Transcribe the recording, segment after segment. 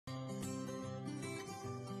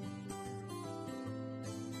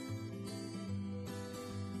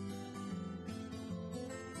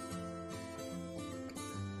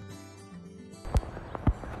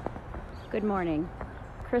Good morning.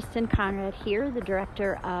 Christen Conrad here, the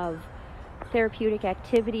Director of Therapeutic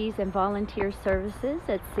Activities and Volunteer Services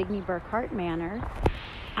at Signe Burckhardt Manor.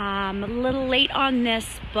 A little late on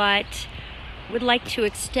this, but would like to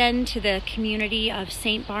extend to the community of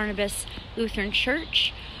St. Barnabas Lutheran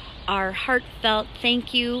Church our heartfelt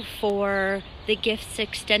thank you for the gifts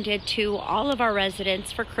extended to all of our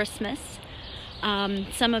residents for Christmas.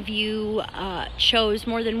 Some of you chose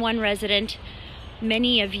more than one resident.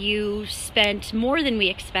 Many of you spent more than we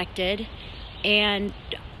expected, and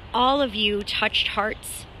all of you touched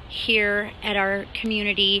hearts here at our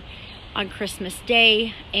community on Christmas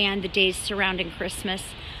Day and the days surrounding Christmas.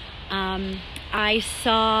 I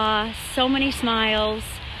saw so many smiles.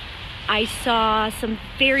 I saw some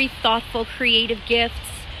very thoughtful, creative gifts,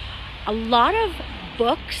 a lot of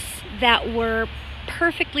books that were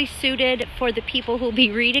perfectly suited for the people who'll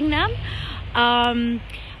be reading them.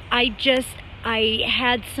 I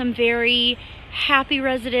had some very happy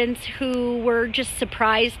residents who were just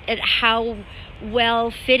surprised at how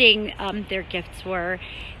well fitting their gifts were,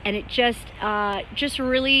 and it just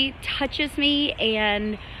really touches me.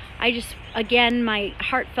 And again, my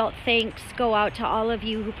heartfelt thanks go out to all of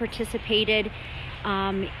you who participated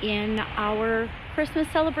in our Christmas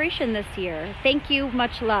celebration this year. Thank you,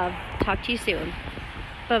 much love. Talk to you soon.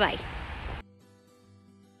 Bye-bye.